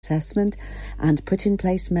assessment and put in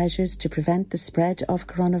place measures to prevent the spread of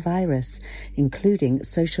coronavirus, including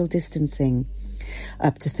social distancing.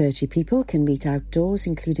 Up to 30 people can meet outdoors,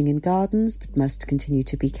 including in gardens, but must continue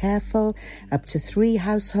to be careful. Up to 3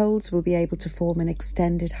 households will be able to form an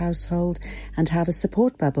extended household and have a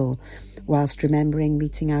support bubble, whilst remembering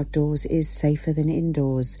meeting outdoors is safer than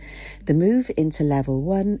indoors. The move into level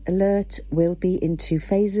 1 alert will be in 2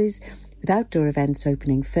 phases, with outdoor events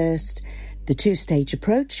opening first. The 2-stage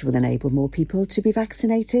approach will enable more people to be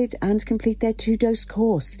vaccinated and complete their 2-dose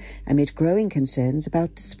course amid growing concerns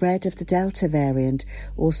about the spread of the Delta variant,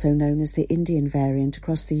 also known as the Indian variant,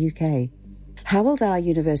 across the UK. Hywel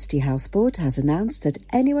University Health Board has announced that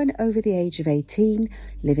anyone over the age of 18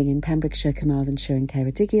 living in Pembrokeshire, Carmarthenshire and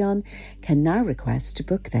Ceredigion can now request to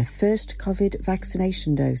book their first COVID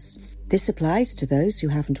vaccination dose. This applies to those who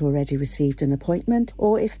haven't already received an appointment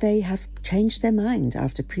or if they have changed their mind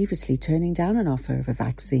after previously turning down an offer of a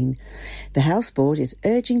vaccine. The Health Board is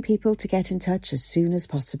urging people to get in touch as soon as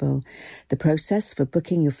possible. The process for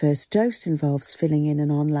booking your first dose involves filling in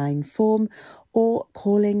an online form or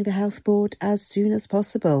calling the Health Board as soon as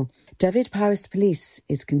possible. Dyfed-Powys Police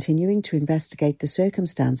is continuing to investigate the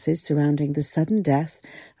circumstances surrounding the sudden death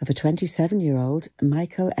of a 27-year-old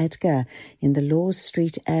Michael Edgar in the Laws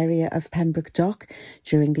Street area of Pembroke Dock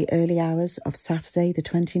during the early hours of Saturday the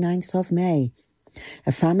 29th of May.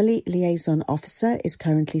 A family liaison officer is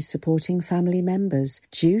currently supporting family members.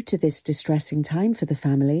 Due to this distressing time for the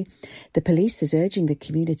family, the police is urging the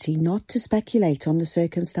community not to speculate on the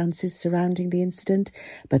circumstances surrounding the incident,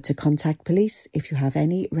 but to contact police if you have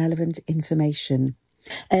any relevant information.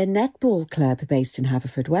 A netball club based in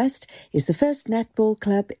Haverfordwest is the first netball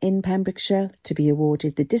club in Pembrokeshire to be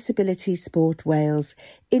awarded the Disability Sport Wales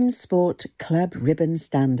In-Sport Club Ribbon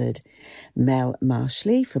Standard. Mel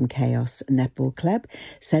Marshley from Chaos Netball Club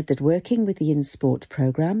said that working with the In-Sport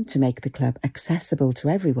programme to make the club accessible to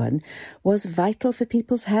everyone was vital for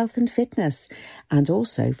people's health and fitness, and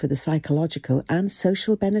also for the psychological and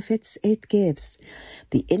social benefits it gives.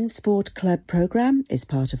 The In-Sport Club programme is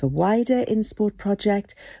part of a wider In-Sport project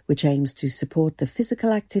which aims to support the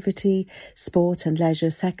physical activity, sport and leisure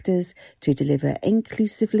sectors to deliver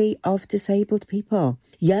inclusively of disabled people.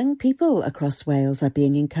 Young people across Wales are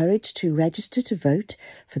being encouraged to register to vote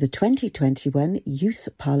for the 2021 Youth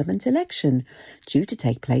Parliament election, due to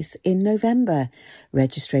take place in November.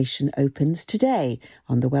 Registration opens today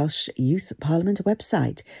on the Welsh Youth Parliament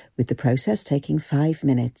website, with the process taking 5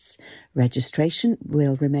 minutes. Registration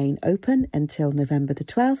will remain open until November the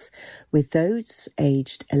 12th, with those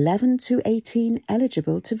aged 11 to 18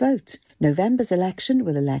 eligible to vote. November's election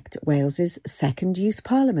will elect Wales's second youth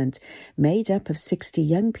parliament, made up of 60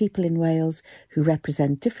 young people in Wales who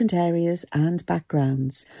represent different areas and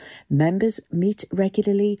backgrounds. Members meet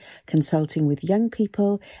regularly, consulting with young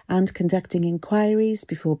people and conducting inquiries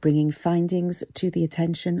before bringing findings to the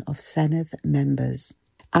attention of Senedd members.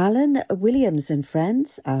 Alan Williams and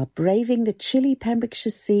friends are braving the chilly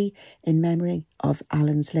Pembrokeshire Sea in memory of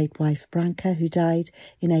Alan's late wife Branca, who died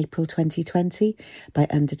in April 2020, by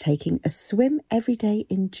undertaking a swim every day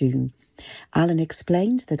in June. Alan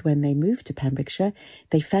explained that when they moved to Pembrokeshire,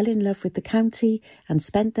 they fell in love with the county and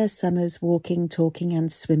spent their summers walking, talking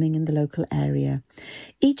and swimming in the local area.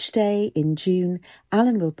 Each day in June,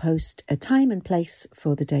 Alan will post a time and place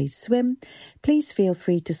for the day's swim. Please feel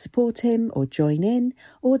free to support him or join in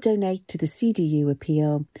or donate to the CDU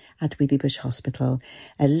appeal at Withybush Hospital.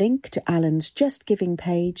 A link to Alan's Just Giving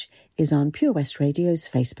page is on Pure West Radio's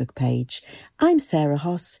Facebook page. I'm Sara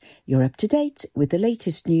Hoss. You're up to date with the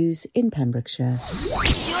latest news in Pembrokeshire.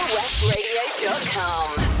 PureWestRadio.com.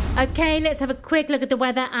 Okay, let's have a quick look at the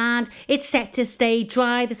weather, and it's set to stay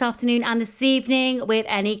dry this afternoon and this evening, with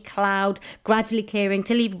any cloud gradually clearing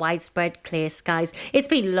to leave widespread clear skies. It's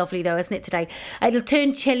been lovely though, hasn't it, today? It'll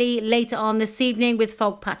turn chilly later on this evening, with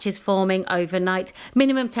fog patches forming overnight.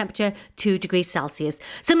 Minimum temperature 2 degrees Celsius.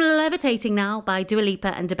 Some levitating now by Dua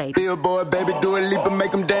Lipa and DaBaby. Billboard, baby, Dua Lipa,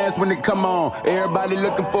 make them dance when they come on. Everybody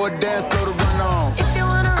looking for a dance, throw the run on. If you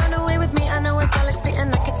wanna run away with me, I know a galaxy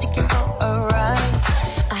and I can take you for a ride.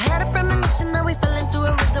 I had a premonition that we fell into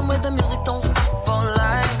a rhythm where the music don't stop for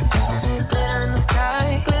life. Glitter in the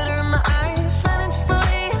sky, glitter in my eyes, shining just the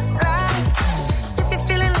way you like. If you're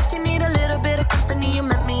feeling like you need a little bit of company, you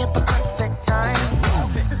met me at the perfect time.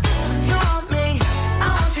 You want me, I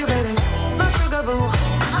want you, baby. My sugar boo,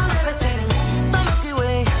 I'm levitating. The Milky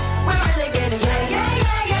Way, we're renegading. Yeah, yeah,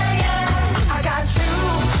 yeah, yeah, yeah. I got you,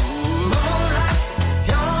 moonlight,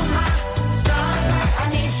 you're my starlight. I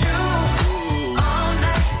need you all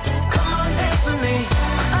night. Come on, dance with me.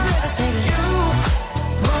 I'm levitating. You,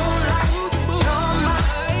 moonlight,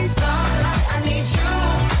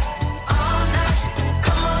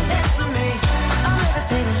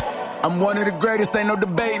 I'm one of the greatest, ain't no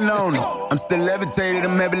debating on it. I'm still levitated,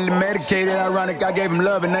 I'm heavily medicated. Ironic, I gave him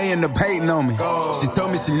love and they end up hating on me. She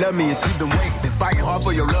told me she loved me and she been waiting. Been fighting hard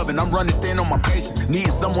for your love and I'm running thin on my patience.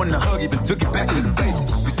 Needing someone to hug, even took it back to the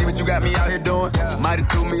basics. You see what you got me out here doing? Might have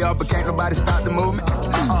threw me off, but can't nobody stop the movement.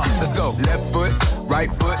 Let's go. Left foot,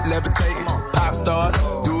 right foot, levitating. Pop stars,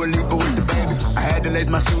 do a leap with the baby. I had to lace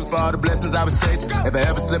my shoes for all the blessings I was chasing. If I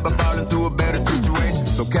ever slip, I fall into a better situation.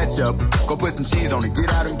 So catch up, go put some cheese on it,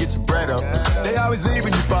 get out and get your bread up. They always leave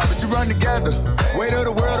when you fall, but you run together. Weight of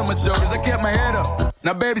the world on my shoulders, I kept my head up.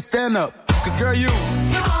 Now baby, stand up, cause girl, you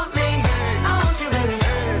want me, I want you, baby.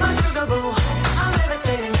 My sugar boo, I'm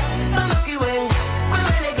levitating. The Milky Way, we're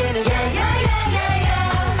renegading. Yeah, yeah, yeah, yeah,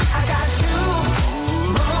 yeah. I got you,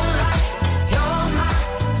 moonlight, you're my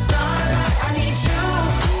starlight. I need you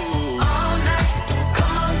all night.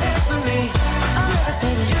 Come on, dance with me. I'm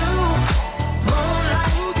levitating. You,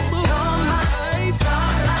 moonlight, you're my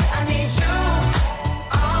starlight. I need you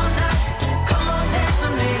all night. Come on, dance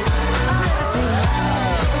with me. I'm levitating.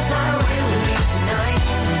 You can fly away with me tonight.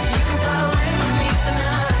 So you can fly away with me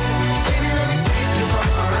tonight. Baby, let me take you for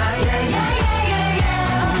a ride. Yeah, yeah, yeah, yeah,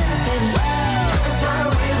 yeah. I'm levitating. You can fly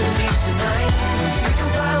away with me tonight. So you can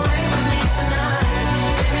fly away with me tonight.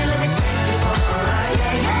 Baby, let me take you for a ride.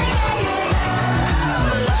 Yeah, yeah, yeah, yeah, yeah.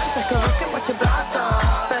 My life's like a rocket, watch it blast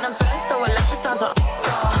off. And I'm feeling so electric, dance on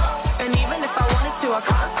top. And even if I wanted to, I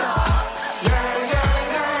can't stop. Yeah, yeah,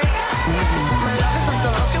 yeah, yeah. My love is like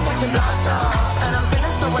a rocket, watch it blast off. And I'm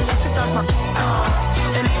feeling so electric, dance my off.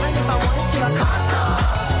 And even if I wanted to, I can't stop.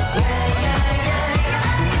 Yeah, yeah, yeah,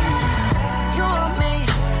 yeah. You want me,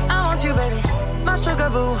 I want you, baby. My sugar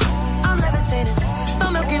boo, I'm levitating. The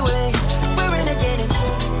Milky Way, we're renegading.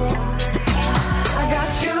 I got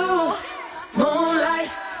you, moonlight,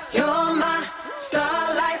 you're my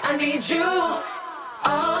starlight. I need you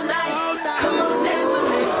all night. Come on, dance with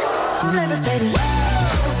me. I'm levitating. You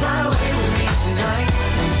can fly away with me tonight.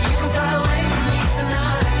 You can fly away with me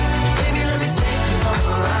tonight. Baby, let me take you for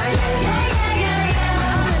a ride. Yeah, yeah, yeah, yeah,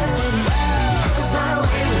 yeah. I'm levitating. You can fly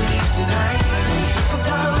away with me tonight. You can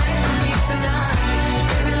fly away with me tonight.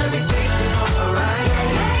 Baby, let me take you for a ride. Yeah,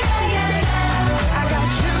 yeah, yeah, yeah, yeah. I got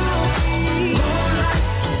you, moonlight,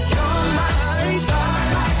 you're my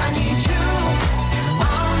starlight. I need you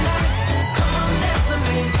all night. Come on, dance with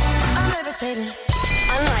me. I'm levitating.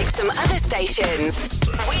 Unlike some other stations,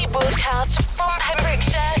 we broadcast from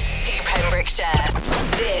Pembrokeshire to Pembrokeshire.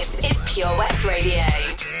 This is Pure West Radio.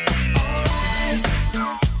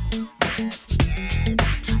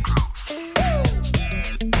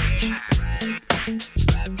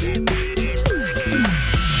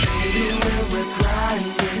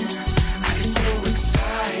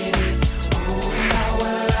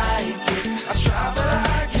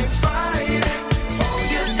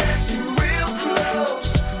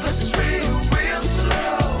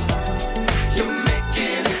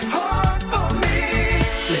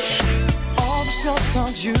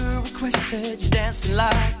 You requested, you dancing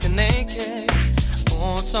like a naked.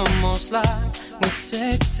 Oh, it's almost like we're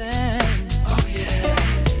sexing. Oh yeah,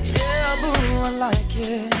 yeah, boo, I like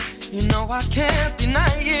it. You know I can't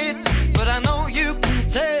deny it, but I know you can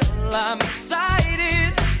tell I'm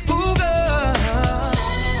excited. Ooh, girl,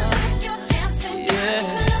 you're dancing yeah.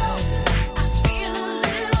 Close. I feel a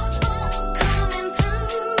little funk coming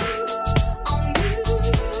through on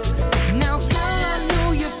you. Now, girl, I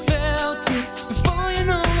know you felt it.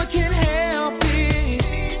 I can't help it.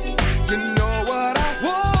 You know what I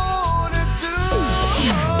wanna do.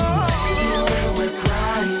 Baby, when we're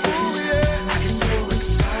crying, ooh, yeah. I get so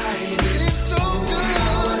excited. It's so good,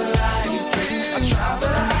 so real. I try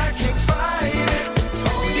but I can't fight it.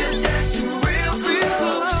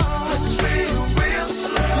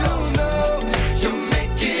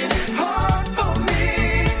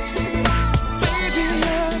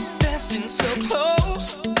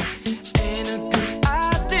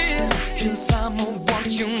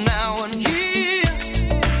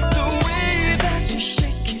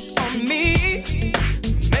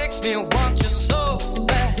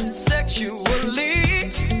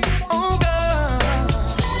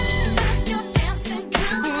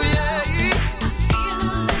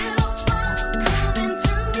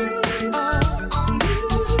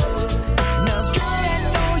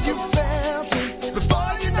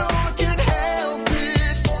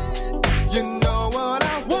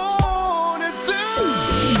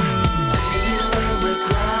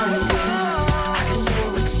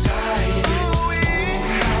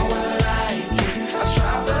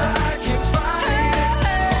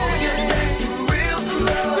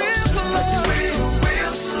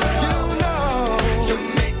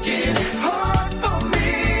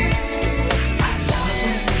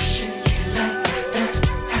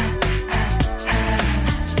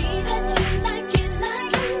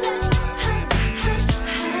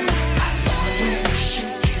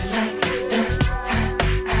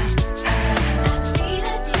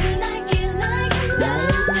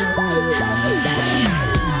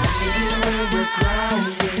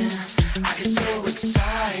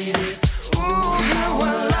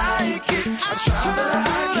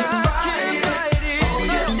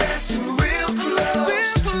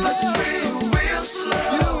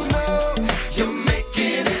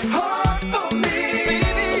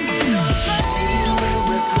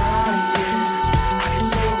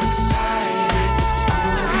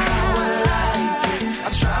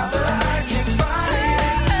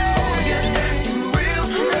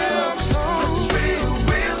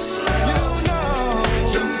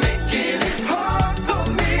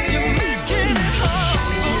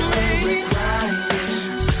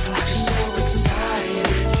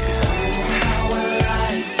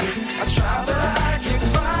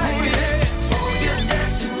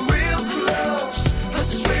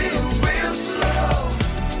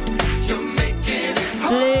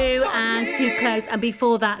 close. And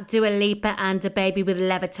before that, Dua Lipa and a baby with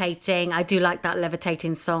Levitating. I do like that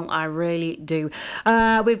Levitating song. I really do.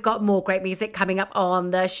 We've got more great music coming up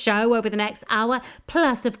on the show over the next hour.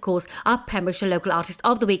 Plus, of course, our Pembrokeshire Local Artist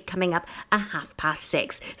of the Week coming up at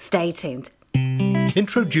 6:30. Stay tuned.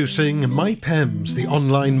 Introducing My Pems, the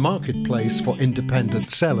online marketplace for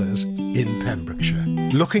independent sellers in Pembrokeshire.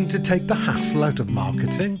 Looking to take the hassle out of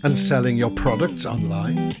marketing and selling your products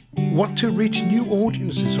online? Want to reach new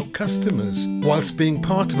audiences or customers whilst being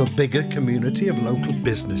part of a bigger community of local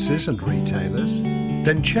businesses and retailers?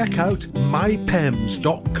 Then check out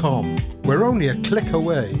mypems.com. We're only a click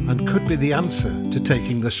away and could be the answer to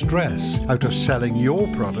taking the stress out of selling your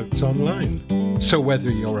products online. So whether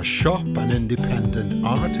you're a shop, an independent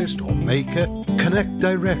artist or maker, connect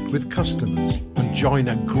direct with customers and join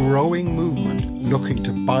a growing movement looking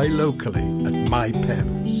to buy locally at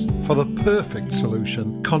MyPems. For the perfect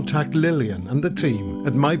solution, contact Lillian and the team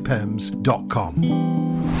at mypems.com.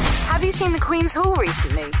 Have you seen the Queen's Hall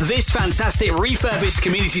recently? This fantastic refurbished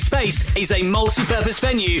community space is a multi-purpose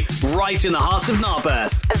venue right in the heart of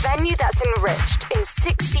Narberth. A venue that's enriched in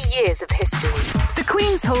 60 years of history. The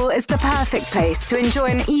Queen's Hall is the perfect place to enjoy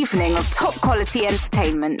an evening of top quality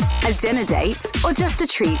entertainment, a dinner date, or just a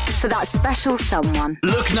treat for that special someone.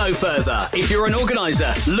 Look no further if you're an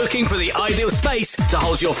organiser looking for the ideal space to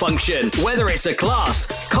hold your function, whether it's a class,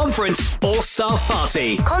 conference or staff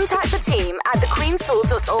party. Contact the team at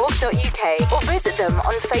thequeenshall.org.uk or visit them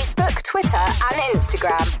on Facebook, Twitter and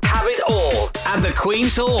Instagram. Have it all at the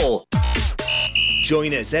Queen's Hall.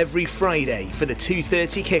 Join us every Friday for the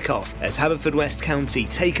 2:30 kickoff as Haverfordwest County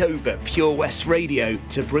take over Pure West Radio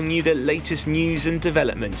to bring you the latest news and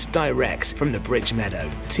developments direct from the Bridge Meadow.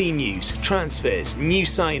 Team news, transfers, new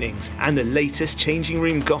signings and the latest changing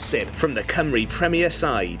room gossip from the Cymru Premier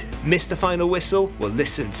side. Miss the final whistle? Well,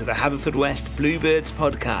 listen to the Haverfordwest Bluebirds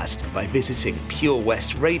podcast by visiting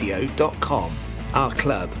purewestradio.com. Our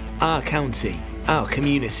club, our county, our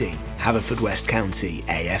community. Haverfordwest County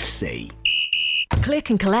AFC. Click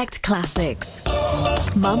and collect classics.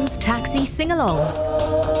 Mum's taxi sing-alongs.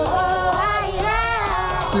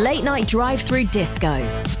 Late night drive-through disco.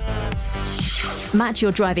 Match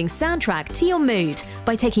your driving soundtrack to your mood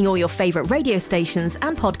by taking all your favourite radio stations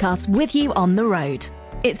and podcasts with you on the road.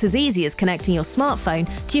 It's as easy as connecting your smartphone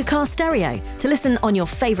to your car stereo to listen on your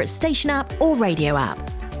favourite station app or radio app.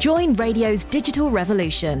 Join radio's digital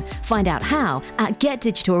revolution. Find out how at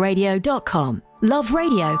getdigitalradio.com. Love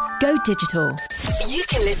radio, go digital. You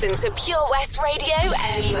can listen to Pure West Radio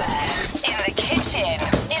anywhere. In the kitchen,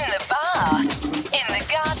 in the bath, in the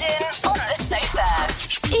garden, on the sofa,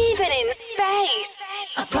 even in space.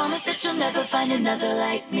 I promise that you'll never find another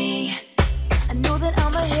like me. I know that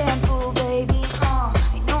I'm a handful, baby.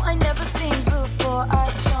 I know I never think before I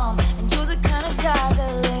jump. And you're the kind of guy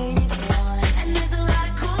that ladies want. And there's a lot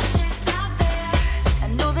of cool chicks out there. I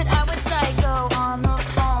know that I went psycho on the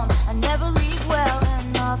phone. I never leave well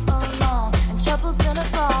enough alone. And trouble's gonna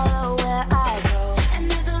follow where I go. And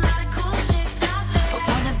there's a lot of cool chicks out there. But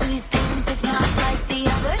one of these things is not like the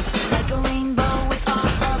others. Like a rainbow with all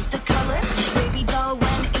of the colors. Baby doll,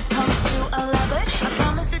 when it comes to a lover, I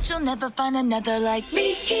promise that you'll never find another like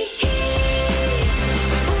me.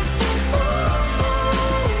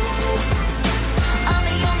 I'm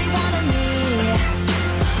the only one of me.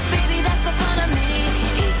 Baby, that's the fun of me.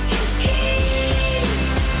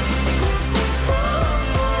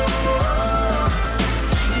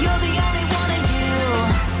 You're the only one of you.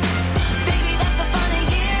 Baby, that's the fun of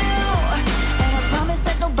you. And I promise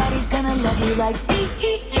that nobody's gonna love you like me.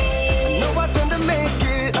 I know I tend to make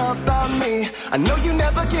it about me. I know you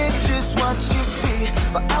never get just what you see,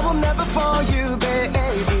 but I will never fall you,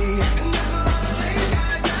 baby.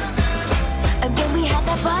 And when we had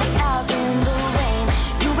that fight out in the rain,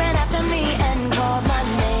 you ran after me and called my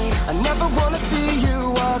name. I never wanna see you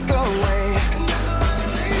walk away.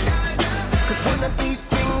 Cause one of these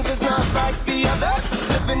things is not like the others.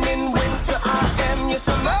 Living in winter, I am your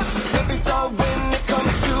summer. Baby doll, when it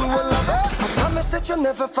comes to a lover, I promise that you'll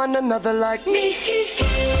never find another like me.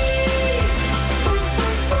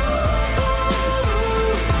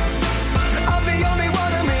 I'm the only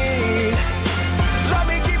one of me. Let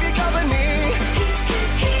me keep you company.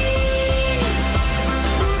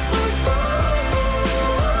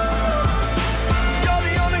 You're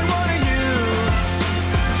the only one of you.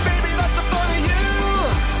 Baby, that's the fun of you.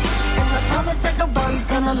 And I promise that nobody's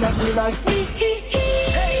gonna love you like me.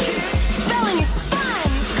 Spelling is fun.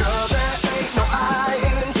 Girl, there ain't no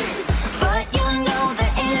I-N-T. But you know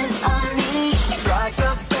there is on me. Strike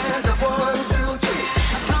the band of 1, 2, 3.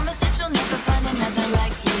 I promise that you'll never find another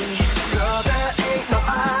like me. Girl, there ain't no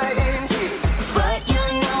I-N-T. But you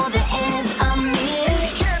know there is on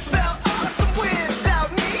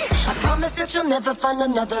never find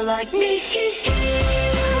another like me.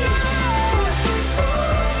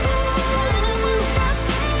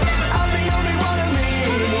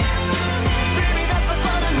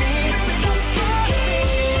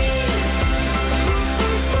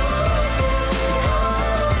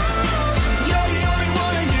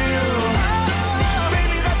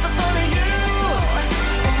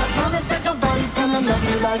 Love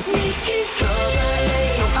you like me.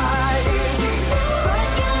 L-A-I-N-T. But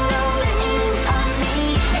you know that means I'm me.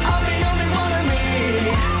 I'm the only one of me.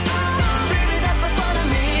 Baby, that's the fun of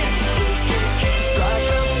me. Strike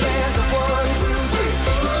the band to 1, 2, 3.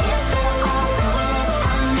 You can't spell awesome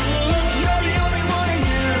without me. You're the only one of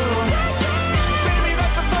you. Baby,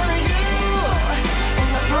 that's the fun of you.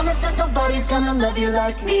 And I promise that nobody's gonna love you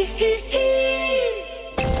like me.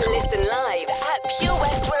 Listen live at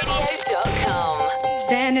purewestradio.com.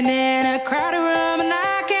 Standing in a crowded room and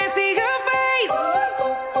I can't see your face.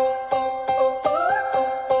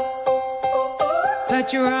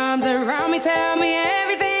 Put your arms around me, tell me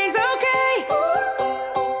everything's okay.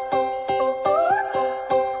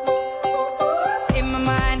 In my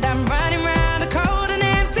mind I'm running round a cold and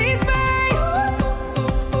empty space.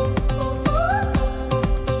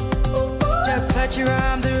 Just put your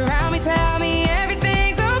arms around me, tell me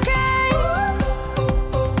everything's okay.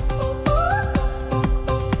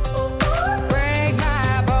 Break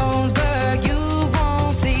my bones, but you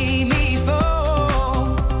won't see me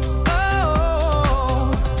fall.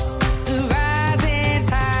 Oh, the rising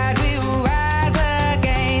tide will rise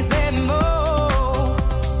against them all.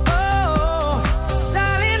 Oh,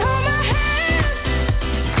 darling, hold my hand.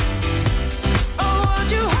 Oh, won't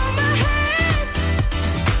you hold my hand?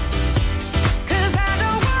 'Cause I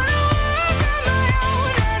don't wanna walk on my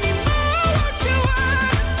own anymore. Won't you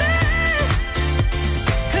understand?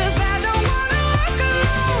 'Cause I don't wanna walk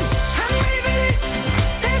alone. I'm ready for this.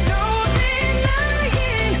 There's no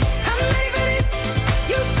denying. I'm ready for this.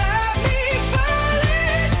 You stop me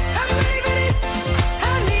falling. I'm ready for this.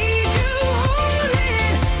 I need you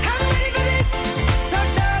holding. I'm ready for this. So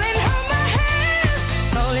darling, hold my hand.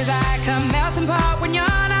 Soul is like a melting pot when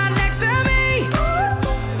you're not next to me.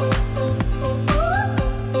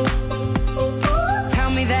 Tell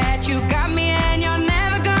me that you got me and you're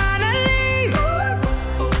never gonna leave.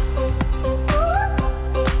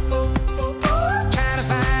 Trying to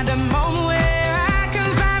find a moment where I can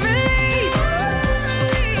find relief.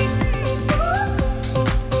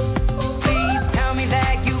 Please tell me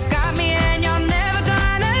that you got me and you're never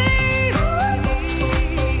gonna leave.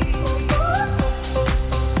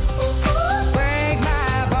 Break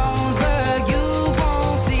my bones, but you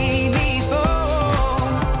won't see me fall.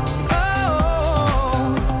 Oh,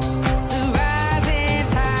 the rising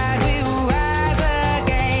tide will rise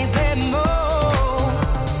against them all.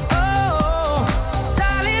 Oh,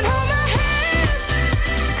 darling, hold my hand.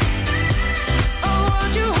 Oh,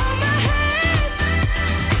 won't you hold my hand?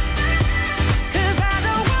 'Cause I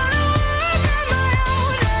don't wanna walk on my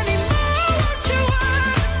own anymore. Won't you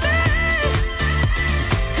understand?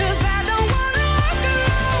 'Cause I don't wanna walk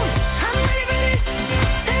alone. I'm ready for this.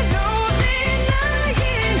 There's no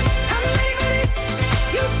denying. I'm ready for this.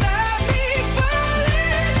 You stop me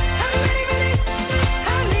falling. I'm ready for this.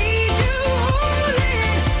 I need you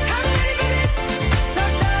holding. I'm ready for this. So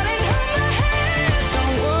darling, hold my hand.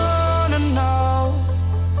 Don't wanna know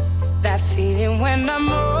that feeling when I'm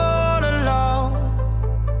all alone.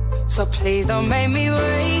 So please don't make me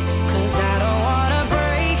wait, 'cause I don't wanna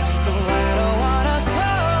break, no, I don't wanna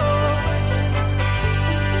fall.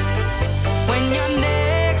 When you're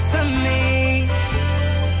next to me,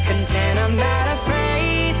 content I'm not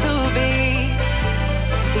afraid to be.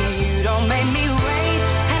 You don't make me wait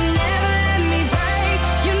and never let me break.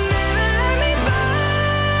 You never let me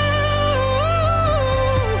fall.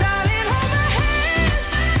 Darling, hold my hand.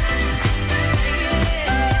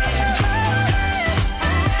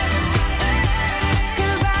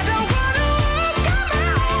 'Cause I don't wanna walk on my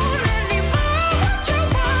own anymore. Won't you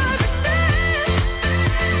understand?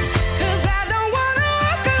 'Cause I don't wanna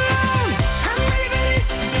walk alone. I'm ready for this.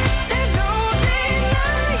 There's no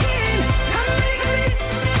denying. I'm ready for this.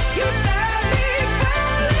 You stop me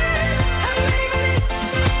falling. I'm ready for this.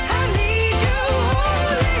 I need you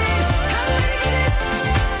holding. I'm ready for this.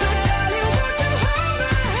 So darling, won't you hold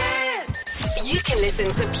my hand? You can listen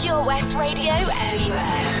to Pure West Radio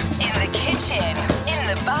anywhere. In the kitchen, in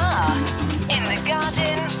the bath, in the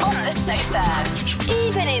garden, on the sofa,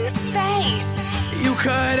 even in space. You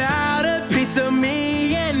cut out a piece of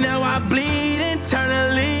me and now I bleed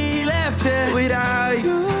internally. Left it without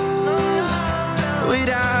you,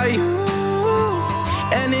 without you.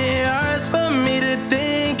 And it hurts for me to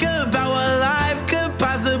think about what life could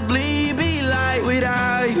possibly be like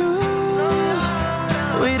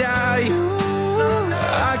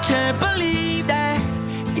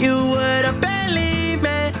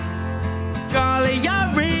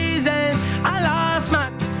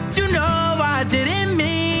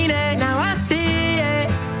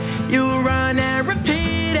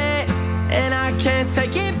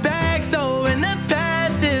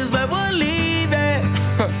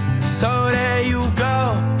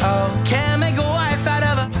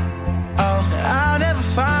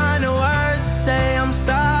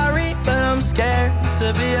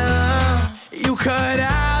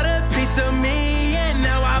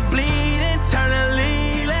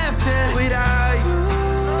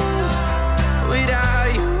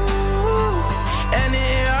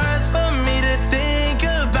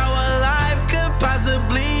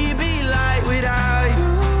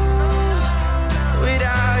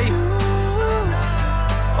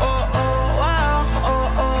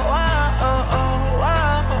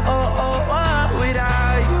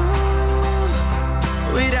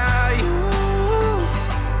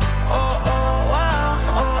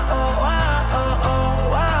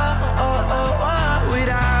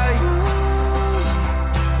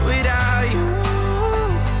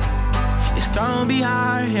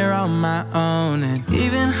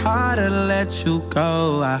let you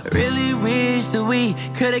go. I really wish that we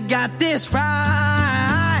could've got this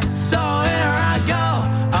right. So here I go.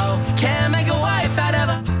 Oh, can't make a wife out of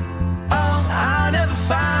her. Oh, I'll never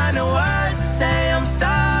find the words to say I'm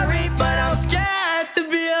sorry, but I'm scared to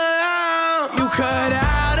be alone. You cut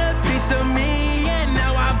out a piece of me, and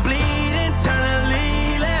now I bleed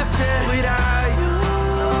internally. Left it without you,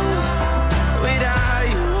 without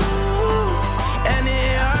you. And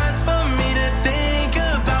it hurts for me to think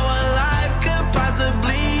about what life could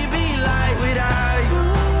possibly be like without you,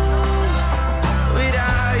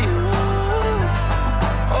 without you.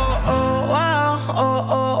 Oh, oh, wow,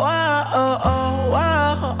 oh, oh, wow, oh, oh,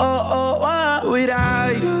 wow, oh, oh, wow.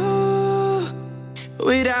 Without you,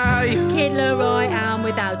 without you. Kid Leroy and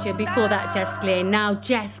Without You. Before that, Jess Glynn. Now,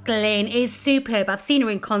 Jess Glynn is superb. I've seen her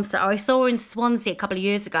in concert. I saw her in Swansea a couple of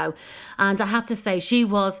years ago, and I have to say she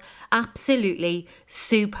was absolutely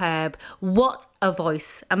superb. What a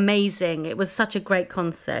voice. Amazing. It was such a great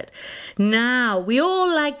concert. Now, we all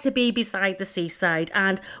like to be beside the seaside,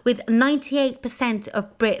 and with 98%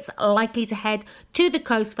 of Brits likely to head to the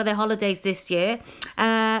coast for their holidays this year,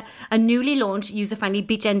 a newly launched user-friendly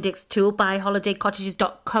beach index tool by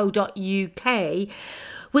holidaycottages.co.uk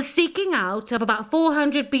was seeking out of about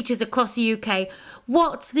 400 beaches across the UK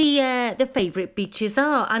what the favourite beaches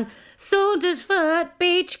are. And Saundersfoot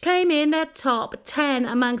Beach came in their top 10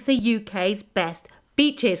 amongst the UK's best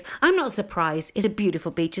beaches. I'm not surprised. It's a beautiful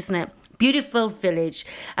beach, isn't it? Beautiful village.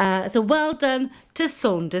 So well done to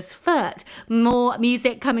Saundersfoot. More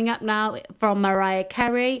music coming up now from Mariah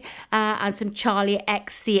Carey and some Charlie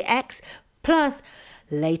XCX. Plus,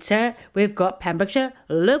 later, we've got Pembrokeshire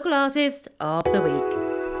Local Artist of the Week.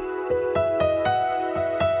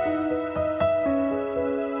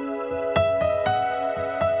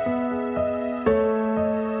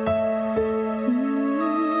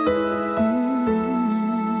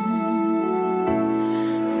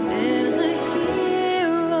 There's a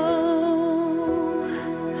hero.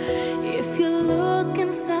 If you look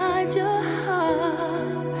inside your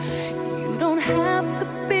heart, you don't have to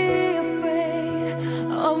be afraid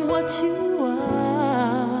of what you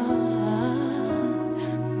are.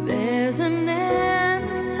 There's an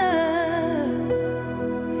answer.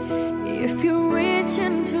 If you reach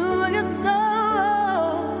into your soul,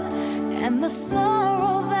 and the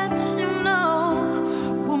sorrow that you know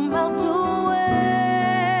will melt away.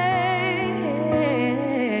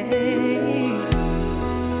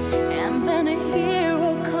 And then a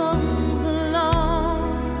hero comes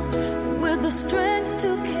along with the strength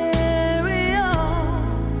to carry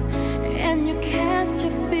on, and you cast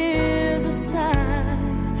your fears aside,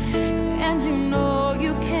 and you know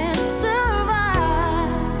you can survive.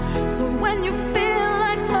 So when you feel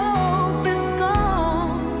like hope is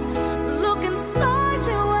gone, look inside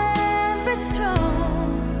you and be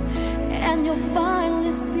strong, and you'll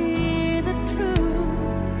finally see the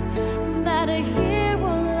truth that a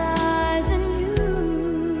hero lies in you.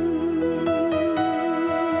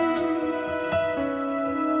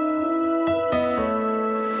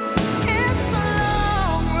 It's a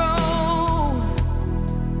long road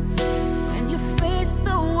when you face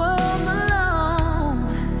the world alone.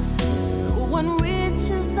 No one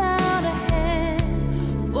reaches out a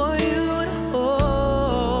hand for you to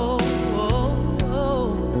hold.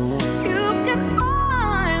 You can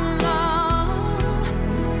find love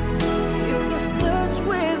if you search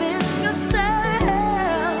within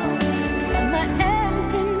yourself, and the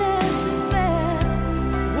emptiness you felt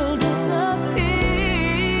will disappear.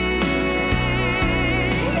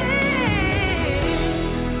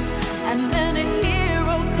 And then a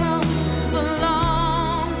hero comes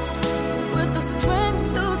along with the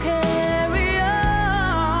strength to carry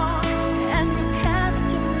on, and you cast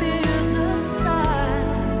your fears aside,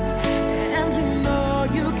 and you know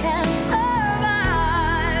you can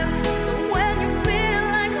survive. So when you feel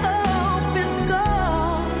like hope is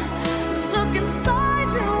gone, look inside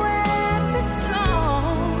you and be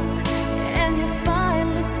strong, and you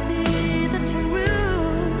finally see the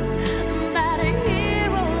truth that a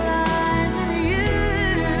hero lies in you.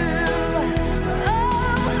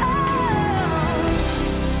 Lord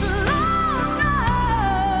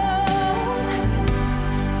knows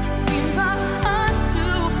dreams are hard to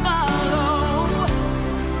follow,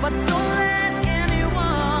 but don't let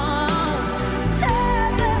anyone tear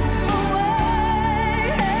them away.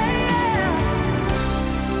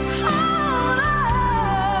 Hold on,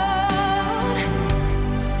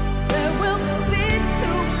 there will be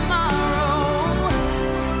tomorrow.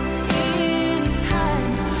 In time,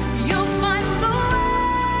 you'll find the way.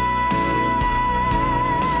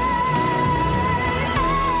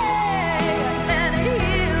 And a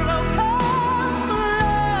hero comes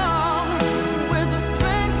along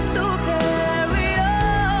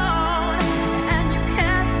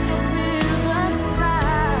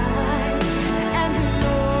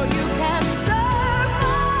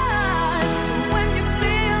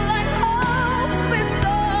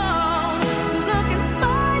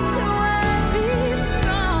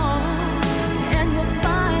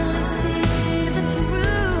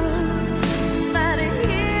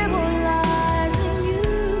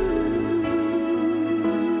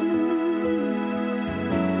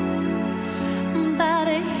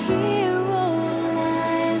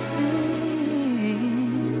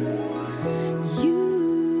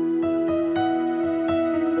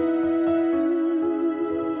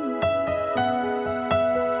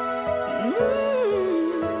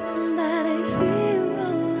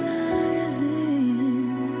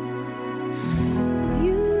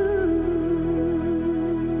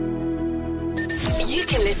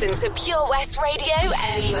Listen to Pure West Radio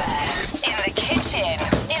anywhere. In the kitchen,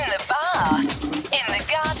 in the bath, in the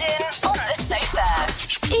garden, on the sofa,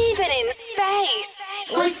 even in space.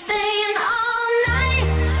 We're staying all night.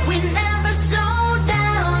 We never slow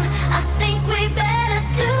down. I think we better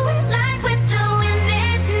do it like we're doing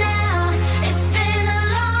it now. It's been a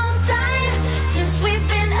long time since we've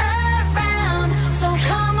been around. So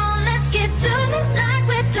come on, let's get doing it like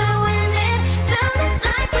we're doing it. Doing it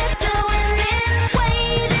like we're doing it.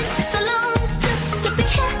 Waited so long just to be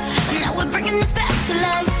here. Now we're bringing this back to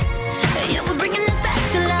life. Yeah, we're bringing this back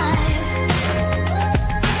to life.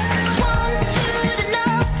 Want you to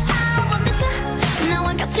know how I miss you. Now I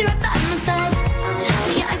got you right by my side.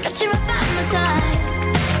 Yeah, I got you right by my side.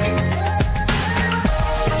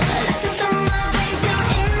 Like the summer rains, you're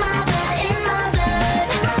in my blood, in my blood.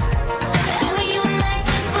 And we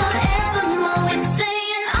united forevermore. We're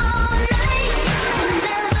staying all night. We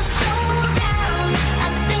never slow down. I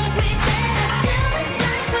think we better do it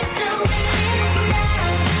like we're doing it now.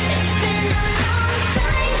 It's been a long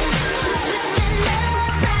time since we've been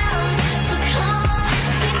around. So come on,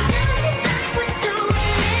 let's keep doing it like we're doing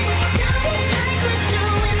it. Doing it like we're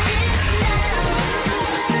doing it now.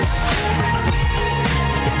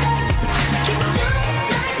 Keep doing it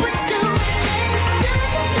like we're doing it.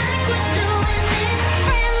 Doing it like we're doing it.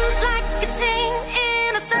 Friends like a team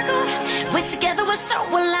in a circle. We're together, we're so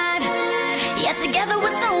alive. Yeah, together we're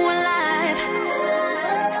so alive.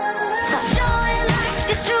 Joy like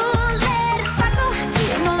a jewel, let it sparkle.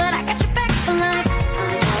 You know that I got your back for life.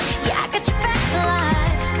 Yeah, I got your back for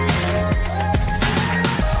life.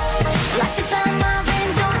 Like the summer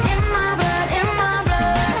rains, you're in my blood, in my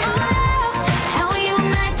blood. And we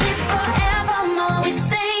united forevermore. We're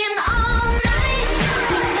staying all night.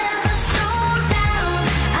 We never slow down.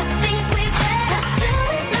 I think we better do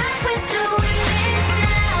it like we're doing it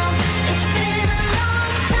now. It's been a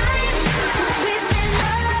long time since we've been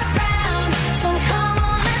around. So come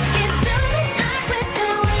on, let's get doing it like we're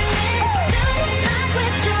doing it. Doing it like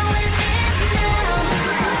we're doing it now.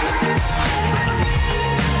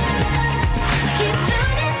 Keep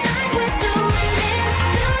doing it like we're doing it.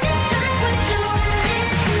 Doing it like we're doing it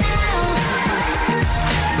now.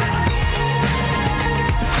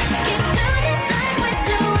 Keep doing it like we're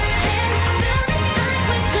doing it. Doing it like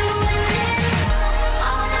we're doing it.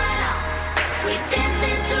 All night long, we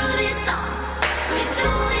dancing to this song. We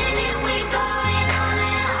doing it, we going on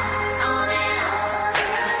and on and on.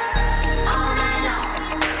 All night long,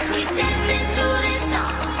 we dancing to this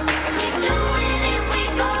song. We doing it, we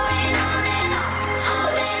going on and on.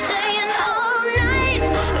 We're staying all night,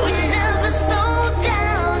 we never slow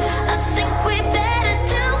down. I think we better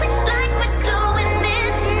do it like we're doing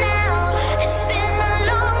it now. It's been a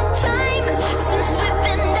long time since we've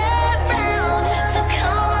been around. So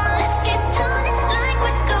come on, let's keep doing it like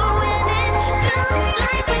we're doing it. Doing it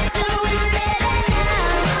like we're doing it now.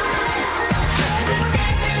 We're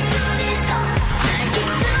dancing to this song. Let's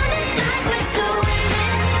keep doing it like we're doing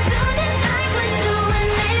it. Doing it like we're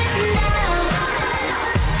doing it now.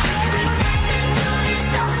 We're dancing to this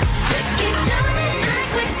song. Let's keep doing it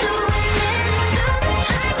like we're doing it. Doing it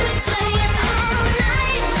like we're staying all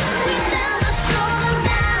night. We never slow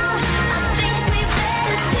down. I think we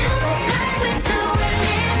better do it like we're doing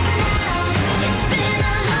it now. It's been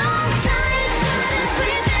a long time since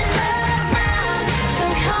we've been around. So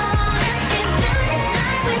come on, let's keep doing it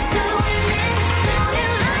like we're doing it. Doing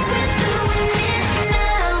it like we're doing it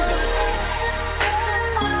now.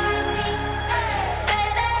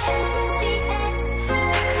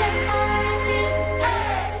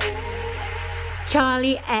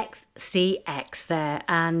 Charlie XCX there,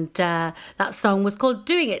 and that song was called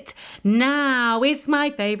Doing It. Now, it's my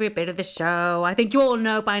favourite bit of the show. I think you all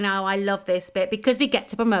know by now I love this bit because we get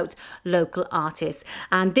to promote local artists.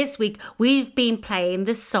 And this week, we've been playing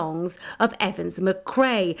the songs of Evans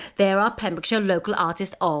McCrae. They're our Pembrokeshire Local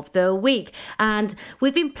Artist of the Week. And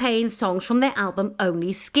we've been playing songs from their album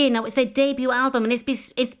Only Skin. Now, it's their debut album and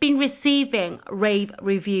it's been receiving rave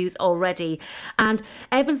reviews already. And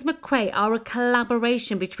Evans McCrae are a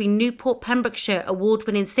collaboration between Newport, Pembrokeshire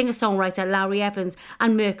award-winning singer-songwriter Larry Evans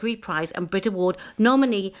and Mercury Prize and Brit Award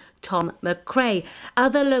nominee Tom McCrae.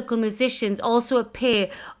 Other local musicians also appear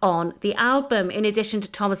on the album, in addition to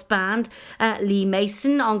Tom's band, Lee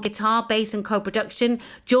Mason on guitar, bass and co-production,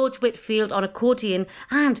 George Whitfield on accordion,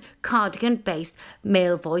 and Cardigan-based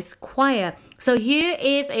male voice choir. So here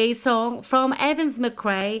is a song from Evans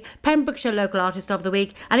McCrae, Pembrokeshire Local Artist of the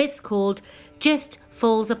Week, and it's called Just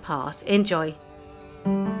Falls Apart. Enjoy.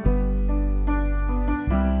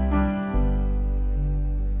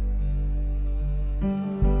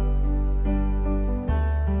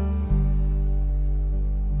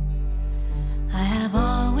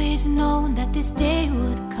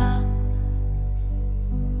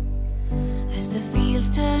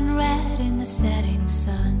 fields turn red in the setting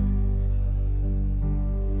sun.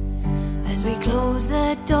 As we close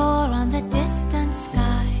the door on the distant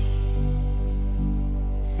sky,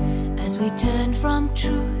 as we turn from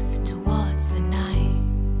truth towards the night,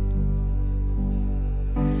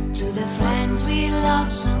 to the friends we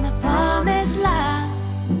lost on the promised land,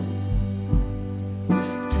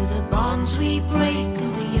 to the bonds we break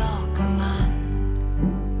under your command.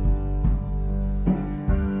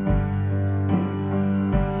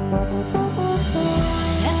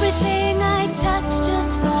 And everything I touch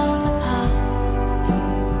just falls apart,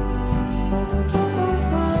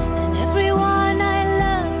 and everyone I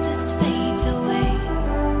love just fades away.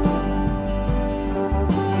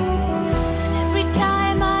 And every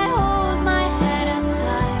time I hold my head up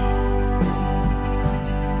high,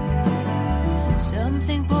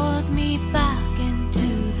 something pulls me back into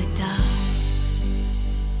the dark.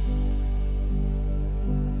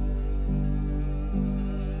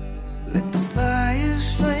 Let the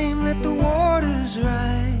fires flame, let the waters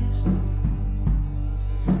rise.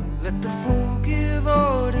 Let the fool give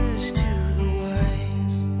orders to the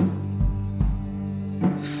wise.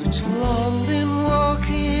 For too long been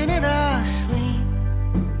walking in our sleep,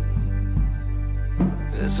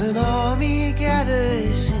 as an army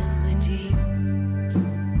gathers in the deep.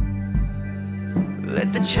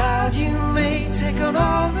 Let the child you made take on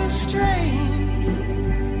all the strain,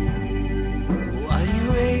 while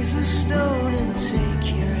you raise a stone and take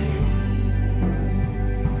your aim.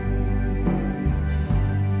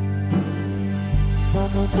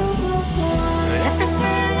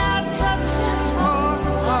 Everything I touch just falls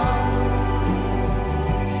apart,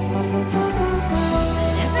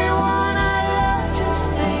 and everyone I love just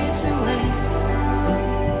fades away.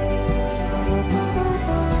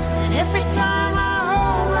 And every time I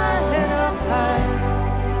hold my head up high,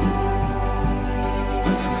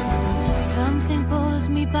 Something pulls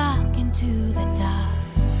me back into the dark.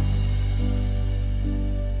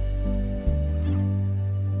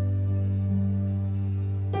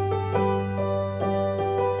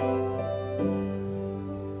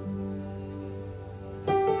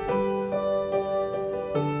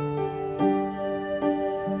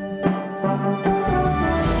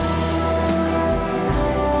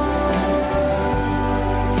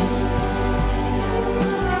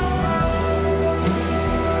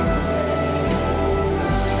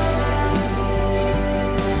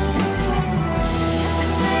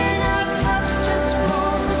 everything I touch just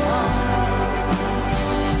falls apart,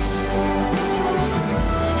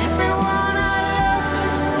 and everyone I love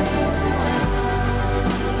just fades away.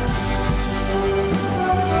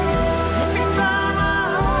 Every time I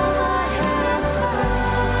hold my head up high,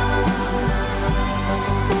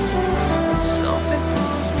 something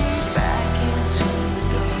pulls me back into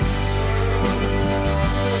the dark.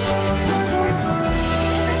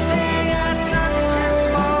 Everything I touch just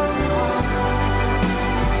falls apart,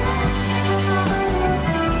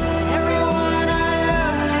 everyone I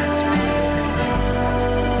love just fades away.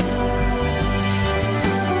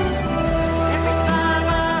 Every time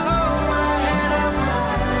I hold my head up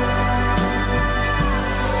high,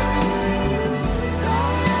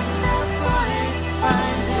 don't let the bullet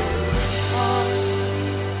find its mark.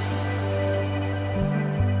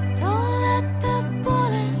 Don't let the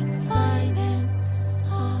bullet find its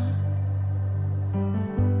mark.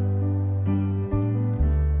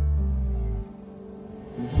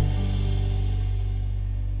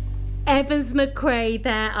 Evans McRae,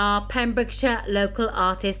 there are Pembrokeshire Local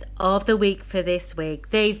Artist of the Week for this week.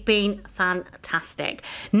 They've been fantastic.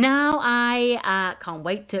 Now I can't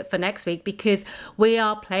wait for next week because we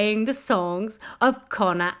are playing the songs of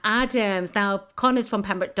Connor Adams. Now, Connor's from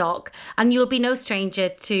Pembroke Dock, and you'll be no stranger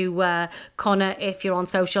to Connor if you're on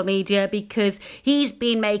social media because he's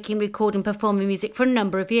been making, recording, performing music for a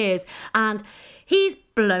number of years, and he's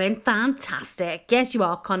blowing fantastic. Yes, you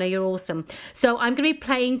are, Connor. You're awesome. So I'm going to be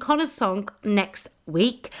playing Connor's song next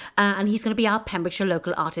week, and he's going to be our Pembrokeshire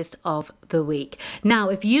Local Artist of the Week. Now,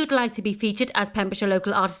 if you'd like to be featured as Pembrokeshire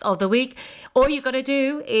Local Artist of the Week, all you got to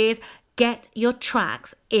do is get your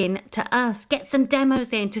tracks in to us. Get some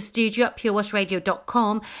demos in to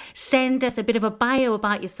studio@purewestradio.com. Send us a bit of a bio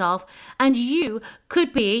about yourself, and you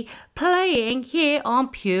could be playing here on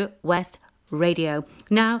Pure West Radio.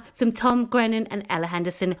 Now, some Tom Grennan and Ella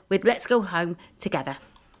Henderson with Let's Go Home Together.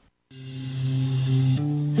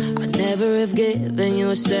 I'd never have given you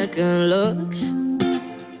a second look,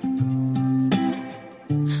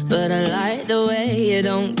 but I like the way you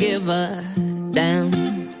don't give a damn.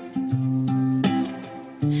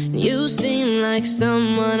 You seem like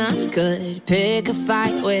someone I could pick a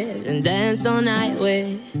fight with and dance all night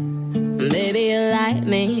with. Maybe you like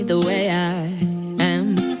me the way I am.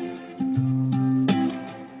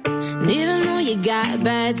 got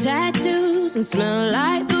bad tattoos and smell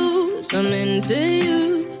like booze. I'm into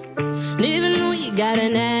you. And even though you got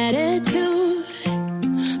an attitude,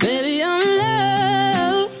 baby, I'm in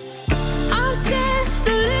love. I've said a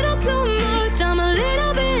little too much, I'm a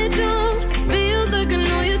little bit drunk. Feels like I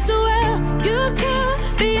know you so well. You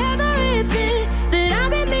could be everything that I've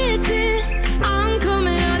been missing. I'm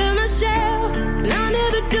coming out of my shell, and I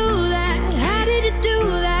never do that. How did you do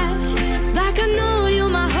that? It's like I know you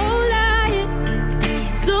my whole life.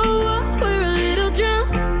 So what? We're a little drunk.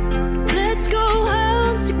 Let's go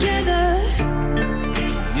home together.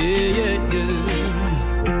 Yeah.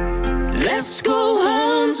 Let's go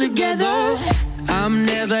home together. I'm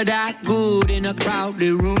never that good in a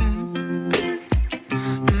crowded room.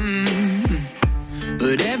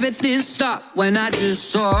 But everything stopped when I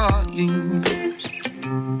just saw you.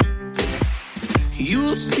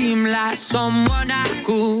 You seem like someone I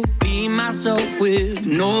could be myself with,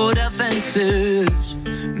 no defenses.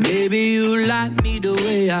 Maybe you like me the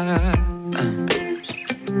way I am.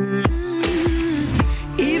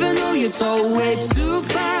 Even though you talk way too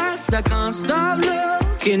fast, I can't stop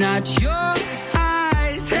looking at your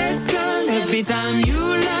eyes. Head's done every time you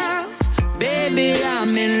laugh. Baby,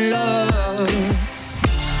 I'm in love.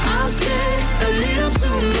 I've said a little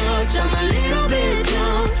too much, I'm a little bit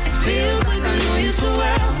drunk. Feels like I know you so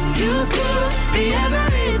well. You could be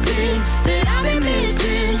everything that I've been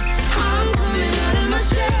missing. I'm coming out of my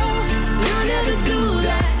shell, and I never do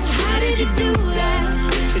that. How did you do that?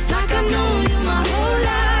 It's like I've known you my whole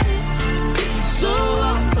life. So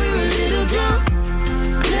what? We're a little drunk.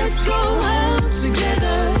 Let's go home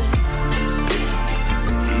together.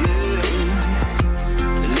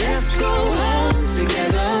 Let's go home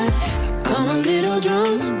together. I'm a little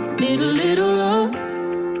drunk, need a little love.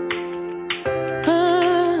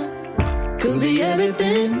 Could be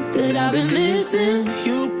everything that I've been missing.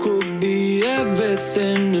 You could be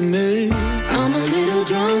everything to me. I'm a little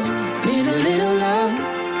drunk, need a little love.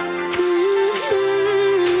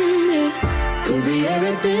 Yeah. Could be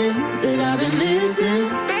everything that I've been missing.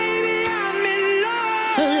 Baby, I'm in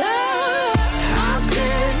love. I've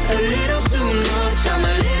said a little too much, I'm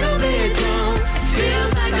a little bit drunk.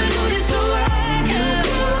 Feels like I know you so well. You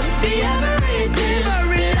could be everything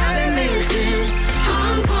that I've been missing.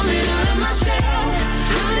 I'm coming out of my shell.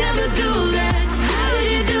 I never do that. How did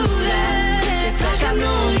you do that? It's like I've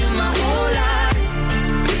known you my whole life.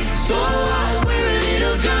 So what? We're a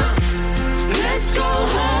little drunk. Let's go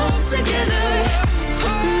home together.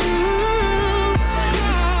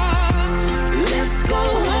 Let's go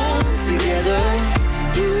home together.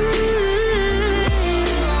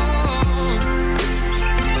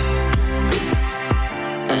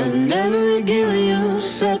 I never give you a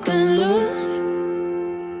second look,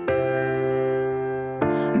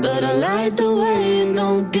 but I like the way you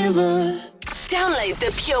don't give up. Download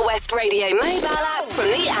the Pure West Radio mobile app from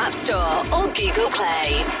the App Store or Google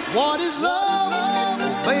Play. What is love?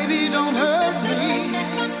 Baby, don't hurt me.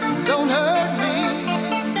 Don't hurt me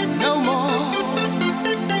no more.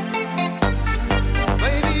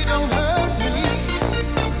 Baby, don't hurt me.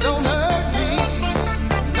 Don't hurt me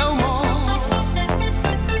no more.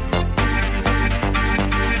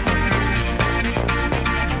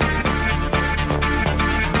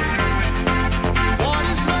 What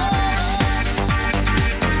is love?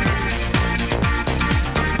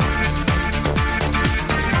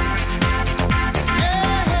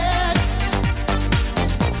 Yeah.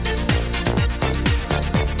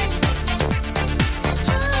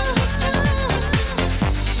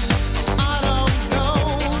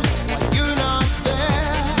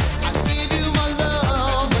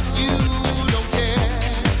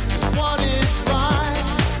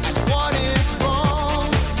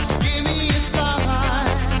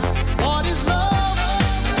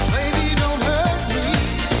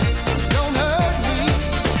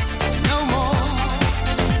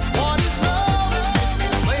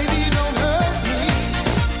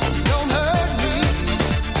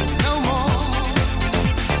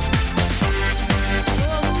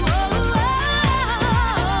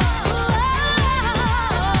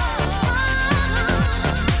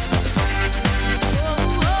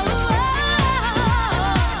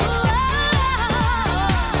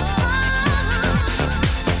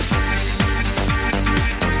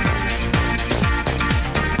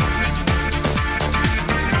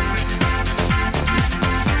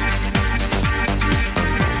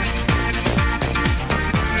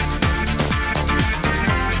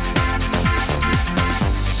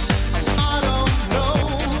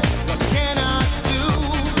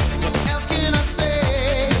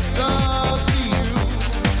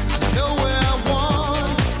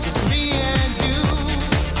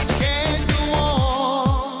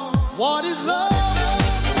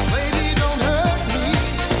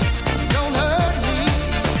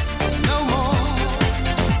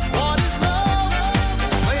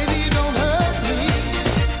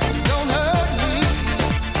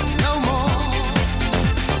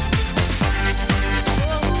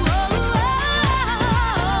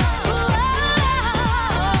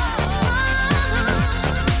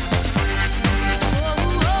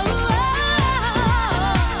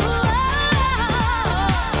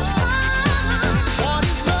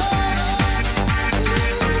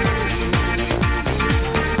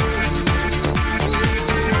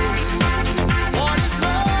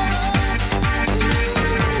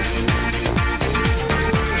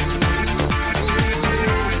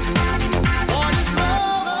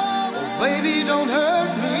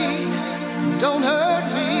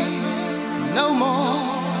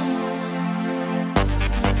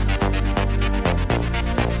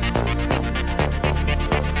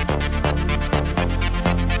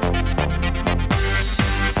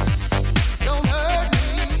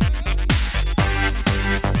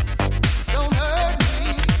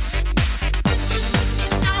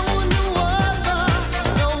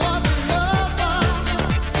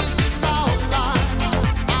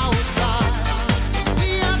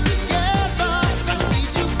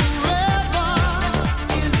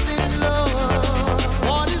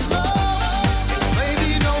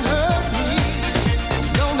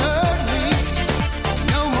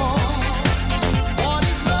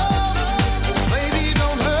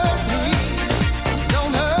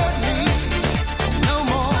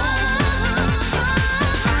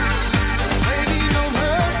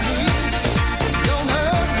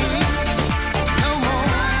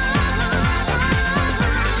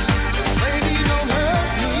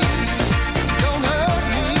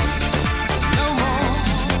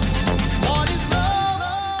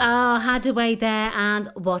 Hadaway there, and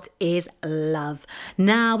What Is Love.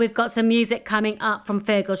 Now we've got some music coming up from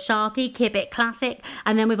Fergal Sharkey, Keep It Classic,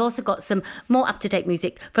 and then we've also got some more up-to-date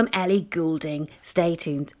music from Ellie Goulding. Stay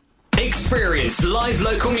tuned. Experience live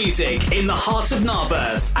local music in the heart of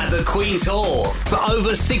Narberth at the Queen's Hall. For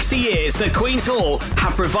over 60 years, the Queen's Hall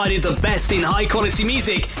have provided the best in high-quality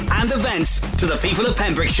music and events to the people of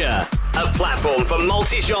Pembrokeshire. A platform for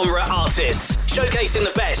multi-genre artists, showcasing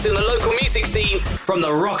the best in the local music scene from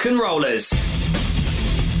the rock and rollers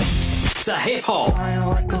to hip-hop,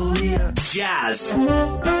 jazz,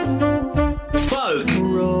 folk,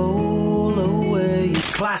 roll away,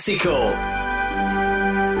 classical,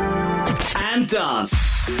 and dance.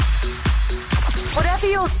 Whatever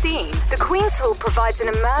your scene, the Queen's Hall provides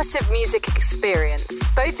an immersive music experience,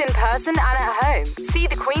 both in person and at home. See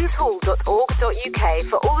thequeenshall.org.uk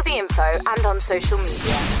for all the info and on social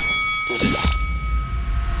media.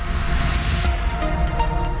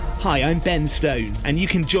 Hi, I'm Ben Stone, and you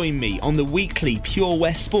can join me on the weekly Pure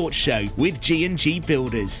West Sports Show with G&G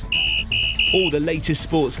Builders. All the latest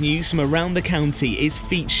sports news from around the county is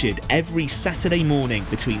featured every Saturday morning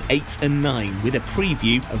between 8 and 9 with a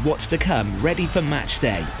preview of what's to come ready for match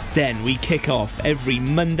day. Then we kick off every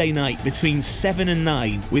Monday night between 7 and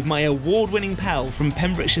 9 with my award-winning pal from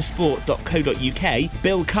PembrokeshireSport.co.uk,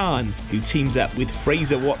 Bill Kahn, who teams up with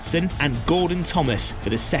Fraser Watson and Gordon Thomas for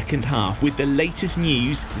the second half with the latest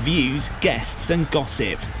news, views, guests and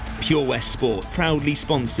gossip. Pure West Sport, proudly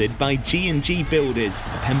sponsored by G&G Builders,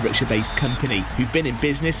 a Pembrokeshire-based company who've been in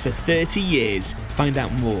business for 30 years. Find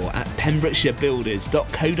out more at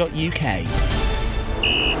pembrokeshirebuilders.co.uk.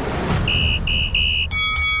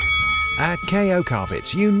 At KO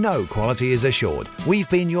Carpets, you know quality is assured. We've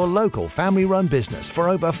been your local family-run business for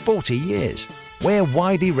over 40 years. We're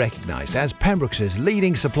widely recognised as Pembrokeshire's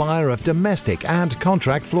leading supplier of domestic and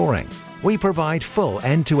contract flooring. We provide full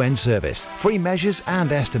end-to-end service, free measures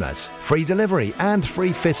and estimates, free delivery and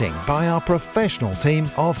free fitting by our professional team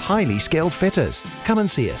of highly skilled fitters. Come and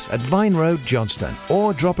see us at Vine Road, Johnston,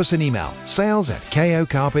 or drop us an email,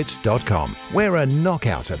 sales@kocarpets.com. We're a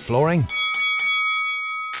knockout at flooring.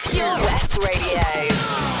 Pure West Radio.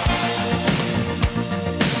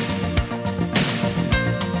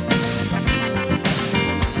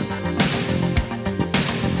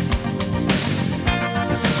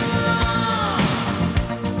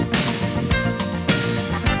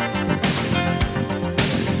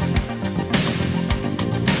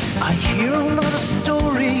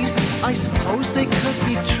 I suppose they could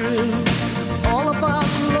be true. All about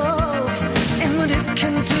love and what it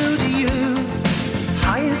can do to you.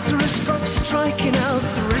 High is the risk of striking out,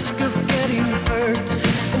 the risk of getting hurt.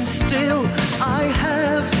 And still I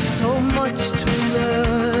have so much to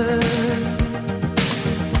learn.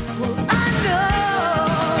 Well, I know,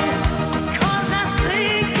 'cause I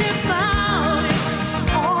think about it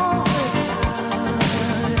all the time.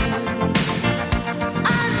 I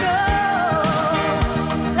know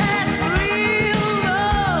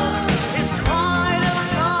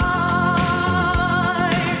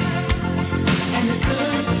and the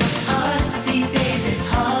good heart these days is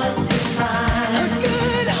hard.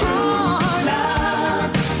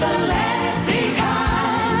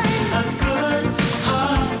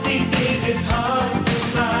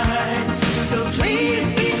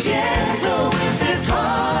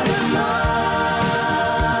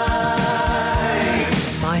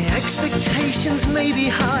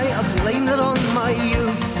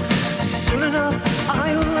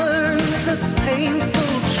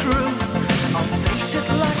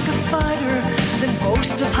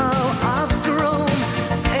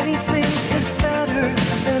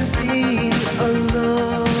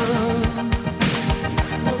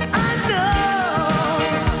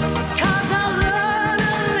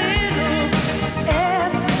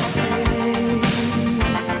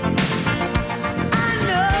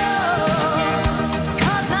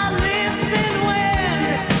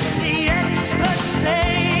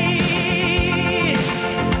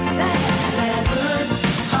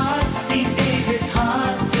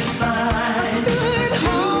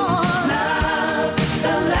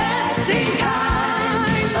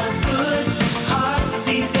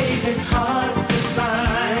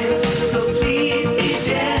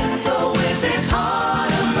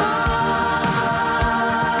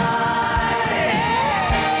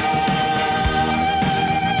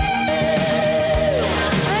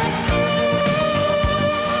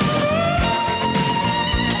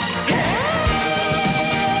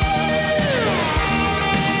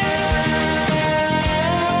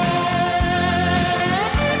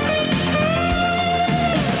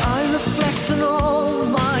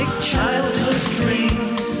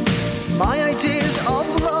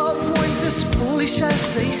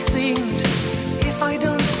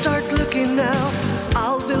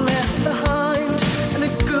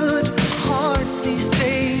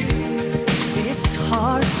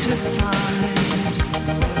 to find.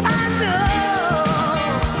 I know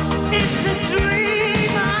it's a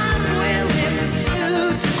dream I'm willing to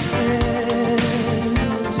defend.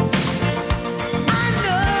 I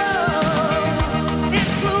know it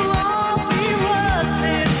will all be worth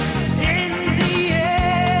it in the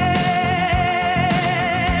end.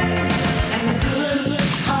 And a good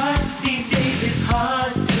heart these days is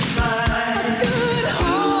hard to find. A good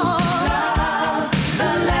heart,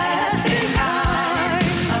 the lasting kind.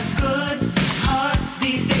 A good heart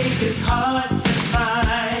these days is hard to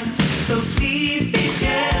find. So please be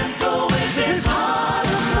gentle with this heart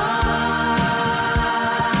of mine.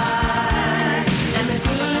 And a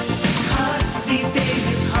good heart these days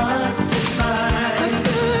is hard to find. A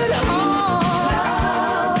good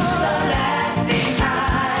heart, The lasting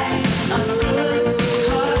kind. A good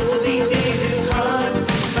heart these days is hard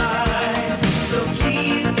to find. So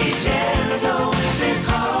please be gentle with this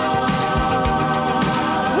heart.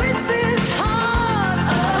 with this heart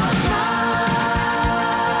of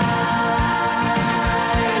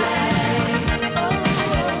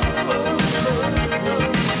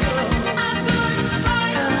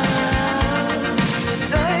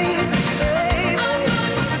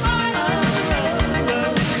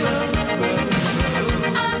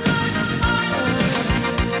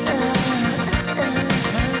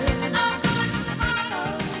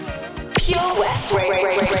Pure West Radio.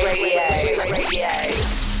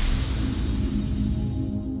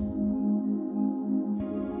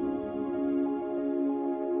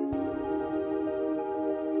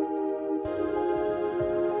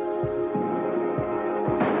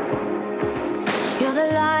 You're the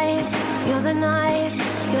light, you're the night,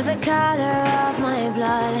 you're the color of my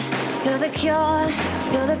blood. You're the cure,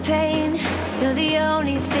 you're the pain, you're the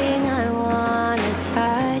only thing I wanna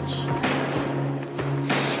touch.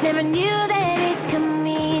 Never knew that it could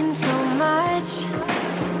mean so much,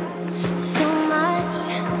 so much.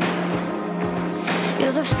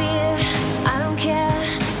 You're the fear, I don't care,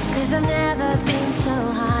 'cause I've never been so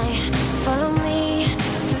high. Follow me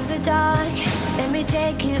through the dark, let me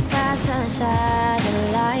take you past the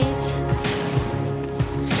satellites.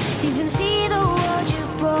 You can see the world you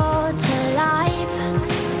brought to life,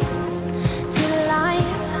 to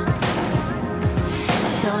life.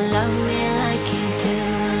 So love me like you do,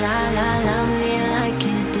 la la, love me like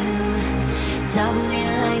you do. Love me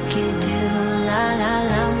like you do, la la,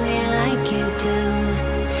 love me like you do.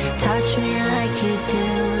 Touch me like you do,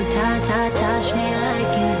 ta ta, touch me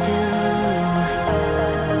like you do.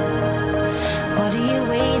 What are you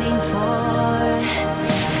waiting for?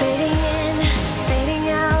 Fading in, fading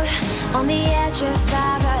out, on the edge of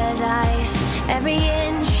paradise. Every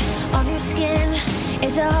inch of your skin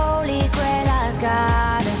is a holy grail I've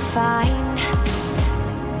gotta find.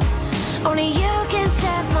 Only you can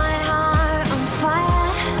set my heart on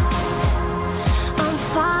fire, on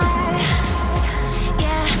fire.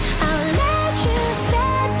 Yeah, I'll let you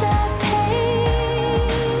set the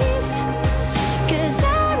pace, 'cause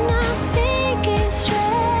I'm not thinking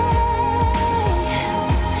straight.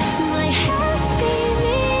 My head's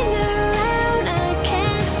spinning around, I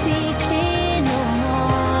can't see clear no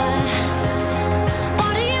more.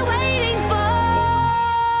 What are you waiting for?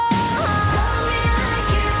 Love me like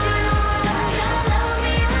you do, la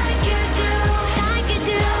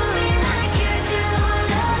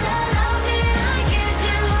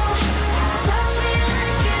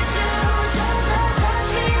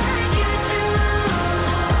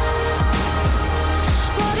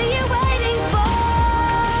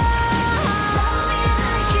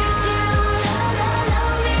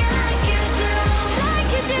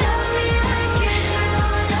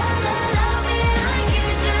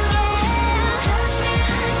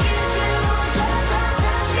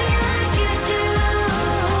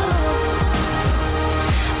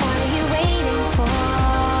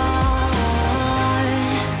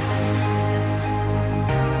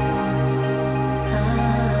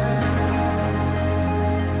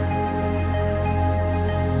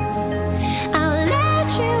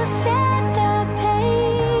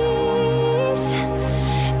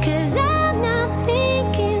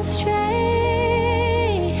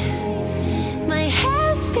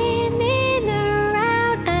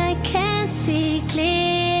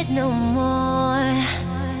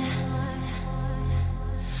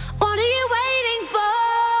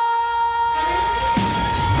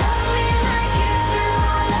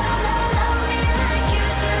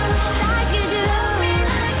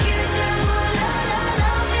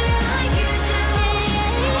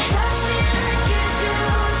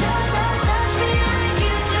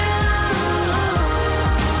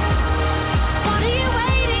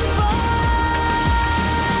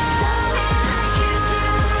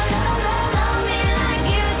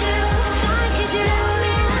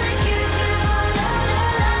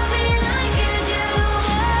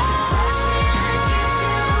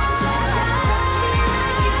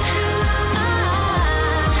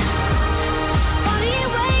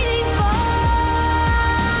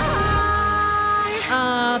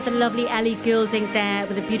lovely Ellie Goulding there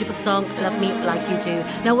with a beautiful song, Love Me Like You Do.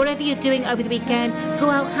 Now, whatever you're doing over the weekend, go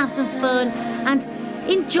out, have some fun, and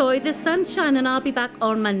enjoy the sunshine. And I'll be back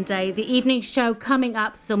on Monday. The evening show coming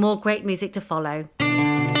up, some more great music to follow.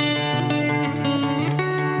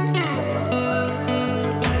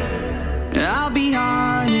 I'll be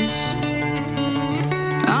honest,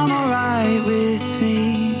 I'm alright with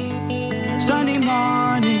me. Sunday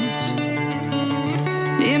mornings,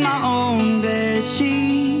 in my own bed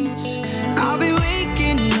sheets, I'll be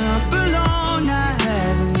waking up alone. I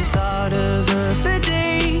haven't thought of her for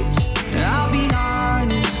days. I'll be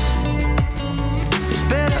honest, it's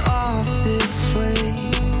better off this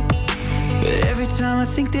way. But every time I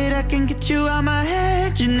think that I can get you out my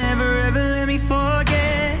head, you never ever let me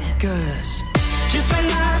forget. 'Cause just when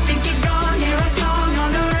I think you're gone, hear a song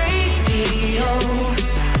on the radio.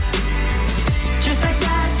 Just like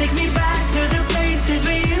that takes me back to the places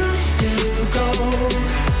we used to go.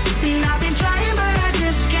 And I've been trying but I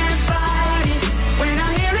just can't fight it. When I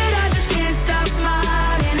hear it I just can't stop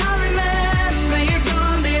smiling. I remember you're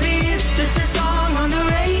gone, baby, it's just a song on the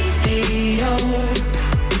radio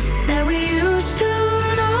that we used to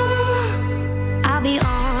know. I'll be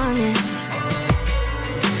honest,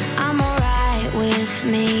 I'm alright with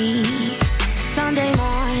me. Sunday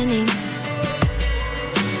mornings,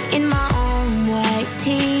 in my own white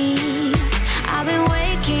tee, I've been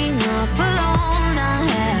waking up alone. I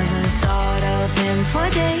haven't thought of him for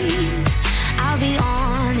days. I'll be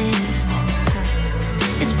honest,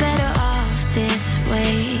 it's better off this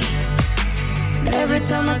way. Every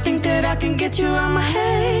time I think that I can get you out my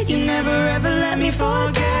head, you never ever let me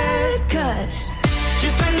forget. 'Cause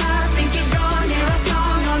just when I think you're gone, hear a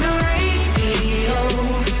song on the radio.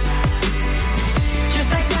 Just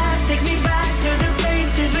like that takes me back to the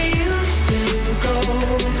places we used to go.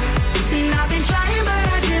 And I've been trying but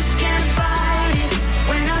I just can't fight it.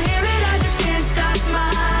 When I hear it I just can't stop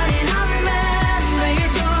smiling. I remember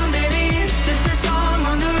you're gone, baby, it's just a song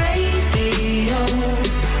on the radio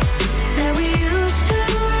that we used to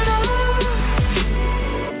know.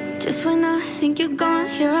 Just when I think you're gone,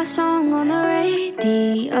 hear a song on the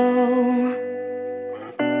radio.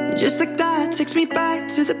 Just like that takes me back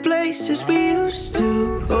to the places we used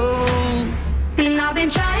to go. And I've been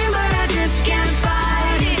trying but I just can't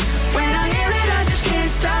fight it. When I hear it I just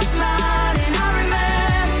can't stop smiling. I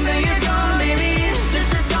remember you're gone, baby, it's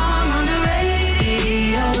just a song on the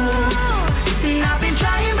radio. And I've been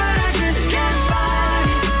trying but I just can't fight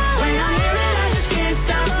it. When I hear it I just can't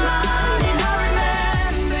stop smiling. I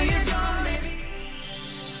remember you're gone, baby.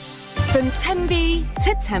 From Tenby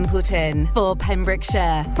to Templeton for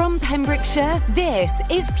Pembrokeshire. From Pembrokeshire, this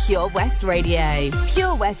is Pure West Radio.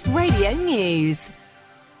 Pure West Radio News.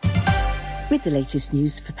 With the latest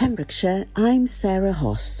news for Pembrokeshire, I'm Sara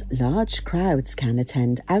Hoss. Large crowds can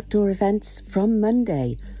attend outdoor events from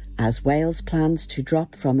Monday as Wales plans to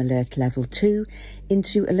drop from Alert Level 2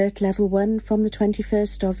 into Alert Level 1 from the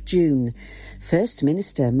 21st of June. First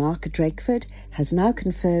Minister Mark Drakeford has now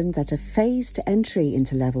confirmed that a phased entry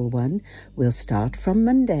into Level 1 will start from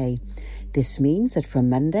Monday. This means that from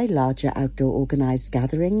Monday, larger outdoor organised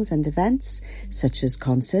gatherings and events, such as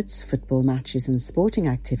concerts, football matches and sporting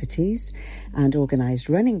activities, and organised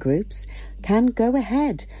running groups, can go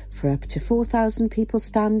ahead for up to 4,000 people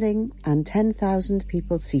standing and 10,000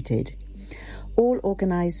 people seated. All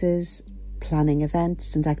organisers planning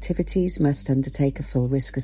events and activities must undertake a full risk